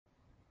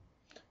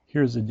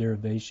Here's a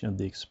derivation of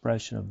the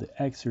expression of the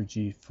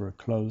exergy for a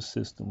closed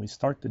system. We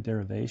start the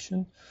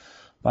derivation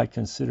by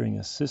considering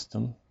a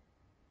system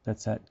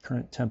that's at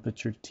current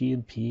temperature T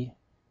and P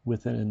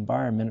with an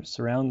environment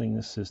surrounding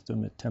the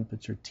system at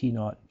temperature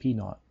T0 and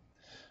P0.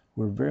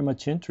 We're very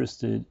much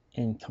interested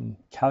in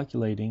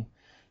calculating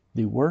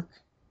the work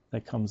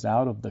that comes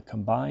out of the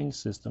combined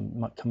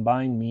system,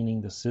 combined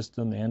meaning the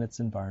system and its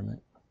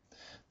environment,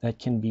 that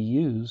can be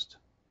used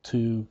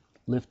to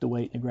lift a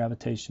weight in a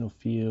gravitational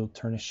field,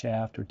 turn a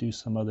shaft, or do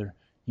some other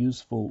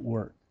useful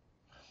work.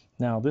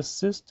 Now, this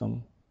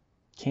system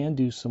can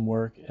do some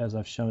work, as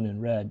I've shown in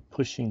red,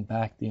 pushing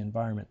back the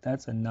environment.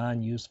 That's a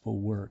non-useful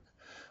work.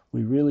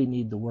 We really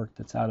need the work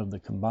that's out of the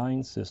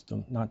combined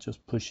system, not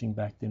just pushing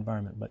back the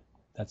environment, but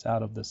that's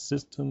out of the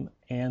system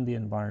and the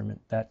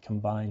environment, that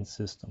combined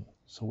system.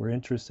 So we're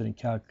interested in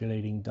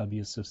calculating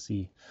W sub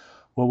C.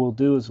 What we'll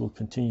do is we'll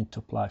continue to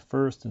apply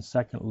first and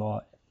second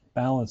law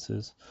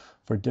balances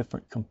for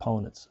different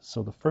components.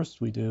 So the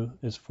first we do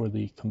is for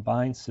the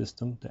combined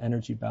system, the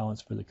energy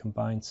balance for the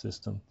combined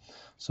system.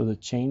 So the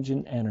change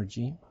in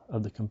energy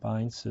of the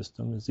combined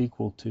system is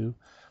equal to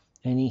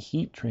any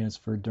heat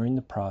transfer during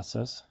the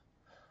process.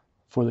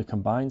 For the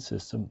combined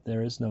system,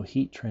 there is no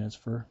heat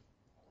transfer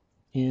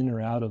in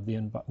or out of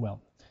the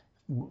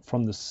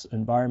from the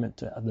environment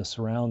to the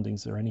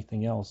surroundings or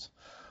anything else.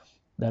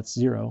 That's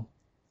zero,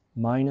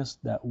 minus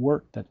that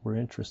work that we're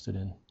interested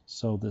in.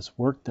 So this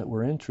work that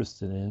we're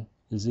interested in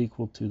is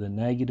equal to the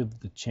negative,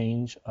 the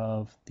change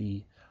of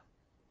the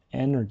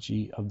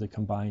energy of the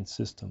combined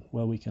system.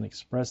 Well, we can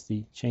express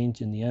the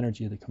change in the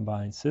energy of the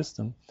combined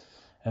system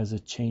as a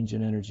change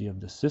in energy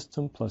of the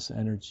system plus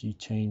energy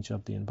change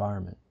of the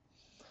environment.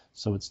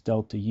 So it's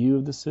delta U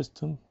of the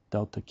system,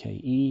 delta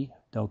KE,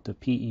 delta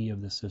PE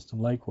of the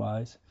system.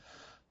 Likewise,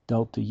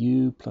 delta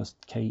U plus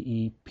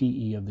KE,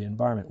 PE of the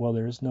environment. Well,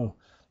 there is no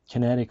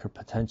kinetic or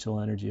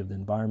potential energy of the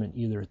environment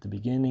either at the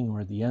beginning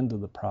or at the end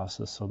of the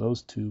process, so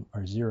those two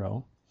are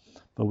zero.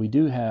 But we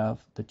do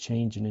have the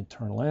change in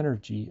internal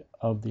energy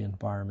of the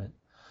environment.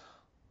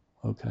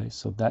 Okay,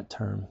 so that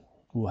term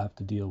we'll have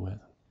to deal with.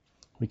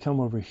 We come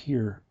over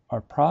here.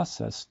 Our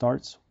process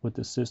starts with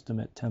the system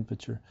at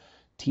temperature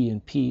T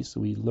and P, so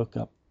we look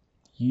up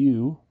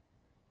U,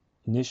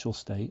 initial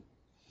state,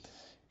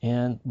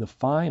 and the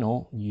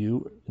final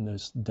U, and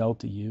this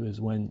delta U,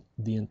 is when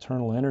the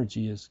internal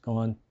energy is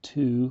gone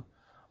to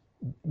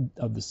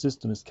of the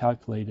system is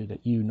calculated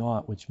at U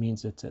naught, which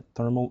means it's at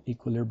thermal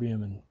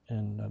equilibrium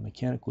and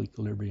mechanical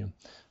equilibrium.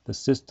 The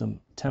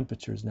system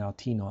temperature is now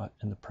T naught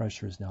and the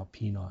pressure is now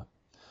P naught.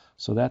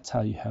 So that's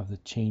how you have the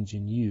change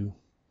in U.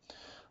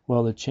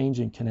 Well, the change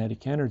in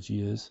kinetic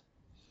energy is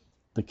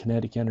the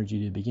kinetic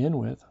energy to begin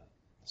with,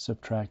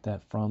 subtract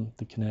that from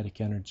the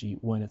kinetic energy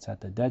when it's at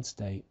the dead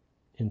state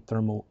in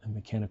thermal and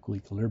mechanical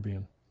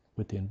equilibrium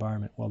with the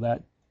environment. Well,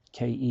 that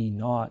KE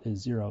naught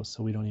is zero,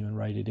 so we don't even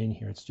write it in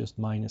here. It's just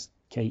minus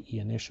KE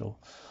initial.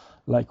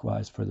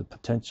 Likewise for the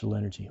potential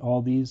energy.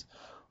 All these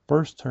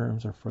first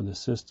terms are for the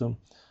system.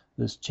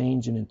 This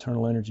change in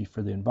internal energy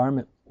for the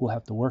environment, we'll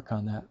have to work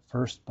on that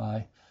first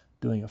by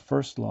doing a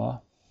first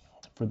law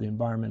for the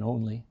environment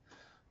only.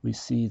 We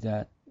see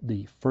that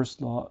the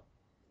first law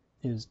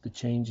is the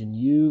change in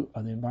U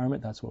of the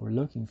environment, that's what we're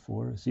looking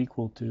for, is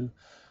equal to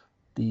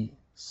the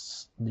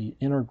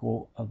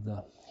integral of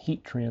the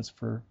heat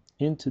transfer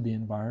into the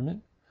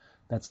environment.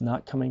 That's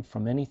not coming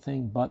from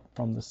anything but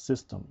from the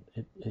system.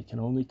 It can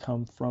only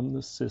come from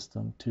the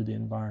system to the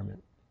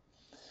environment,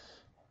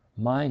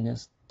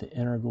 minus the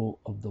integral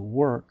of the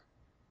work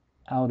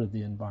out of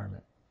the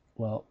environment.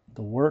 Well,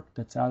 the work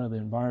that's out of the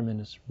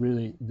environment is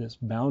really this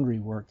boundary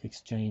work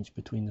exchange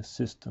between the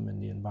system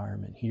and the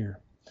environment here.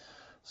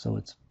 So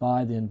it's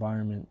by the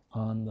environment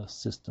on the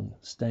system,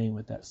 staying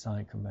with that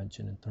sign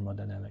convention in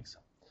thermodynamics.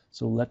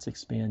 So let's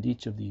expand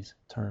each of these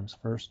terms.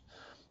 First,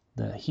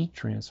 the heat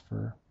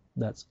transfer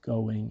that's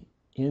going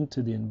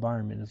into the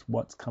environment is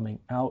what's coming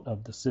out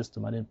of the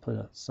system. I didn't put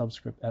a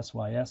subscript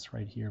SYS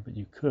right here, but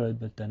you could,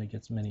 but then it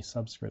gets many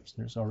subscripts, and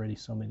there's already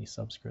so many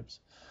subscripts.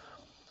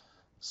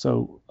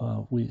 So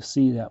we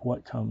see that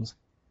what comes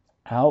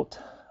out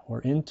or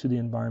into the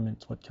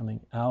environment is what's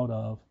coming out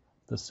of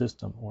the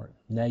system, or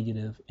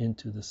negative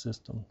into the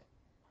system.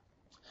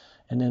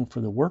 And then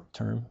for the work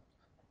term,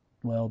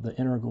 well, the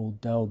integral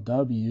del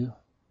W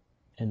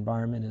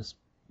environment is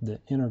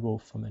the integral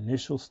from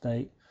initial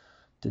state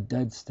to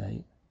dead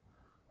state,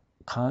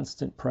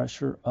 constant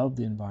pressure of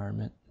the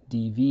environment,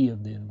 dV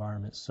of the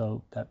environment.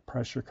 So that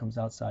pressure comes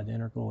outside the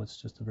integral.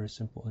 It's just a very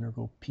simple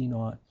integral, P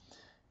naught,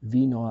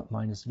 V naught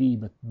minus V,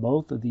 but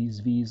both of these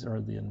V's are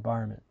the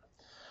environment.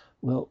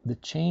 Well, the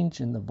change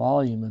in the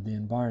volume of the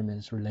environment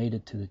is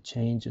related to the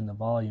change in the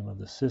volume of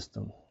the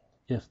system.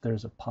 If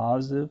there's a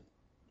positive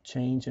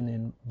change in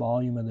the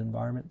volume of the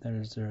environment,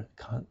 there's a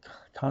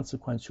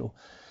consequential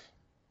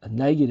a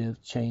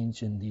negative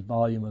change in the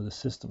volume of the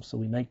system. So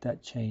we make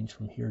that change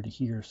from here to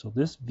here. So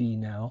this V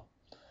now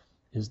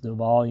is the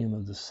volume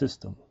of the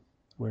system,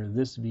 where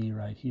this V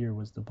right here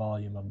was the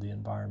volume of the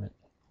environment.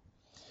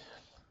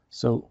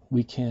 So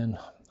we can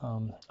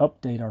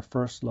update our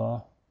first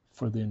law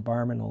for the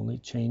environment only,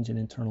 change in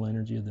internal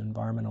energy of the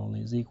environment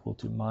only, is equal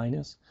to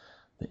minus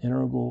the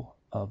integral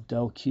of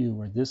del Q,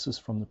 where this is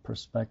from the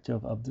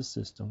perspective of the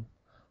system,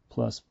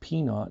 plus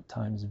P naught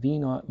times V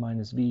naught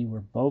minus V,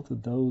 where both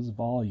of those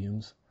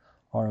volumes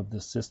are of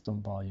the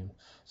system volume.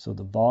 So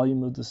the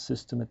volume of the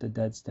system at the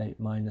dead state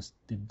minus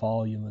the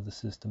volume of the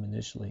system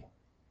initially.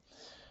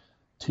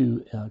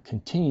 To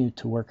continue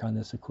to work on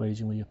this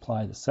equation, we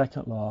apply the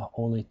second law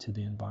only to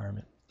the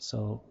environment.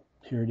 So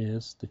here it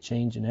is, the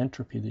change in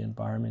entropy of the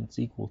environment is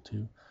equal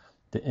to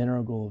the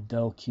integral of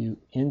del Q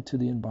into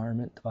the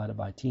environment divided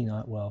by T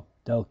naught. Well,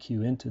 del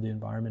Q into the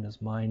environment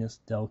is minus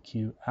del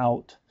Q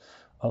out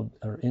of,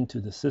 or into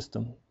the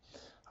system,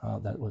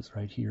 that was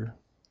right here,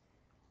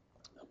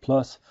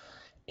 plus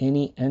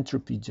any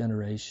entropy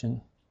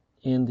generation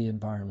in the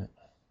environment.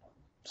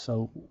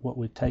 So what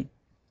we take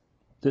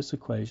this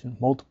equation,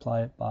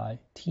 multiply it by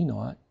T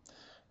naught,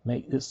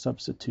 make this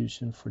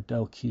substitution for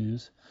del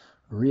Q's,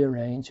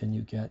 rearrange, and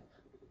you get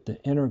the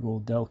integral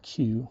del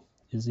Q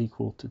is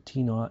equal to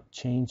T naught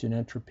change in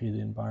entropy of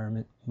the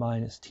environment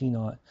minus T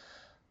naught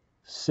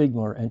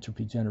sigma, or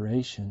entropy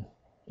generation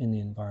in the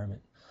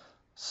environment.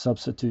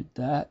 Substitute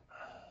that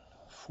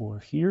for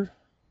here,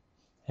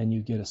 and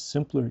you get a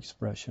simpler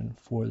expression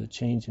for the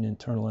change in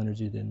internal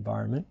energy of the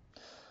environment.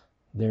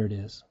 There it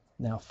is.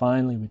 Now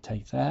finally we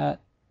take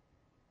that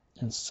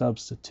and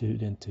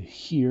substitute into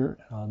here.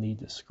 I'll need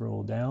to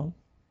scroll down.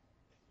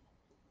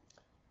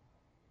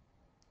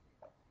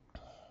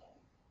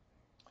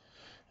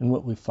 And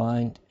what we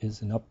find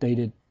is an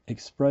updated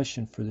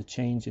expression for the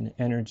change in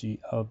energy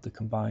of the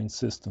combined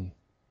system.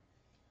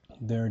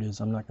 There it is.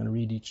 I'm not going to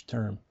read each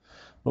term,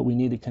 but we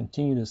need to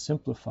continue to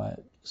simplify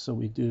it. So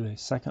we do a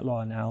second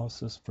law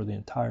analysis for the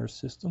entire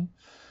system.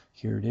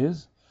 Here it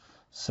is.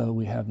 So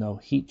we have no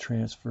heat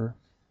transfer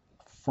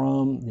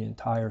from the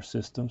entire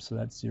system, so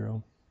that's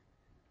 0.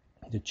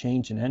 The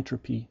change in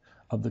entropy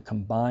of the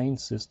combined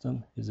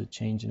system is a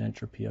change in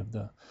entropy of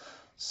the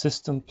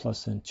system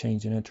plus a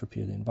change in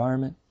entropy of the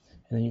environment.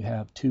 And then you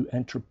have two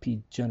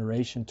entropy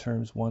generation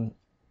terms, one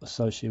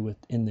associated with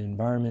in the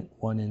environment,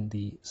 one in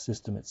the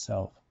system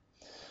itself.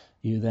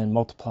 You then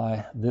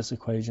multiply this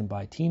equation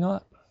by T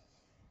naught,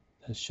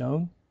 as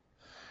shown,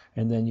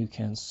 and then you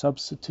can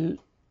substitute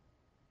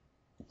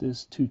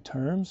these two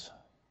terms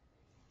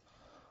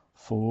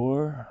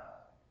for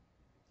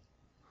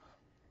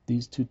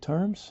these two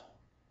terms.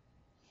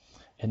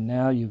 And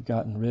now you've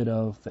gotten rid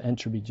of the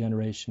entropy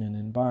generation in the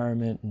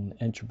environment and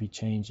entropy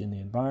change in the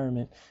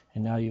environment.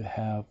 And now you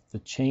have the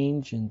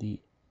change in the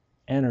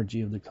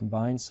energy of the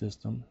combined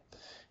system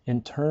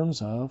in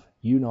terms of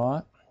U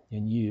naught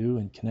and U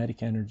and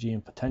kinetic energy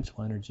and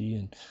potential energy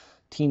and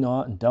T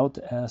naught and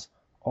delta S.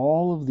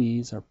 All of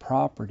these are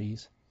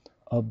properties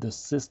of the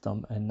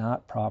system and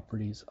not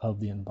properties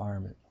of the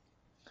environment.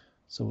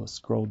 So let's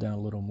scroll down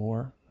a little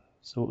more.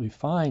 So what we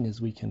find is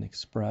we can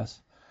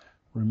express,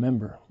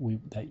 remember,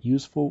 that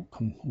useful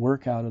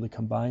work out of the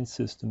combined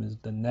system is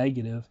the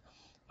negative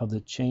of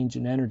the change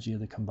in energy of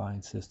the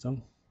combined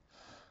system.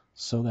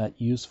 So that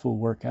useful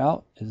work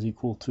out is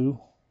equal to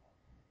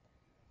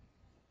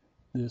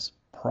this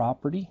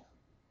property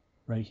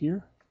right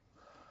here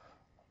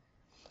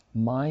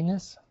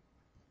minus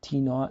T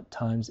naught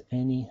times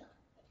any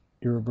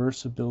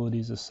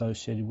irreversibilities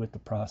associated with the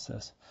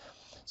process.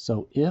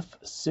 So if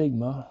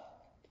sigma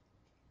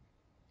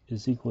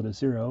is equal to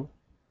 0,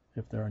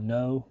 if there are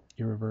no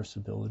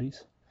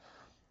irreversibilities,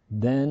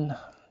 then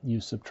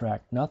you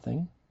subtract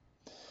nothing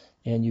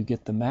and you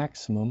get the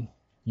maximum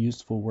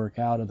useful work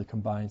out of the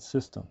combined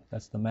system.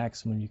 That's the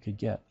maximum you could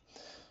get.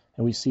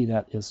 And we see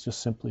that is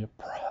just simply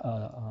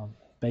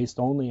based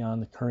only on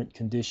the current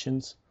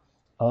conditions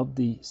of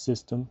the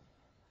system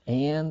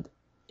and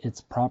its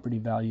property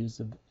values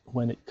of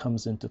when it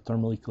comes into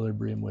thermal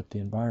equilibrium with the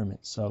environment.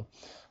 So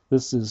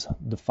this is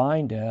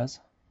defined as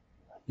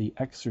the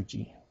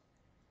exergy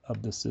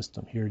of the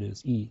system. Here it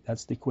is, E.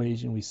 That's the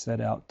equation we set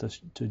out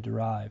to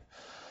derive.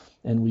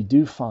 And we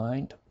do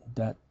find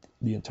that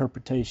the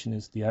interpretation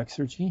is the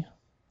exergy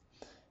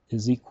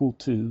is equal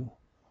to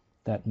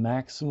that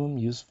maximum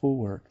useful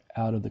work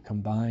out of the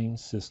combined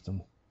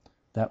system.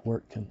 That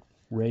work can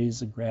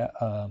raise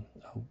a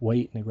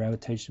weight in a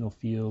gravitational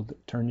field,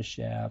 turn the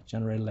shaft,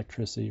 generate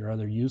electricity, or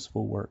other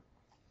useful work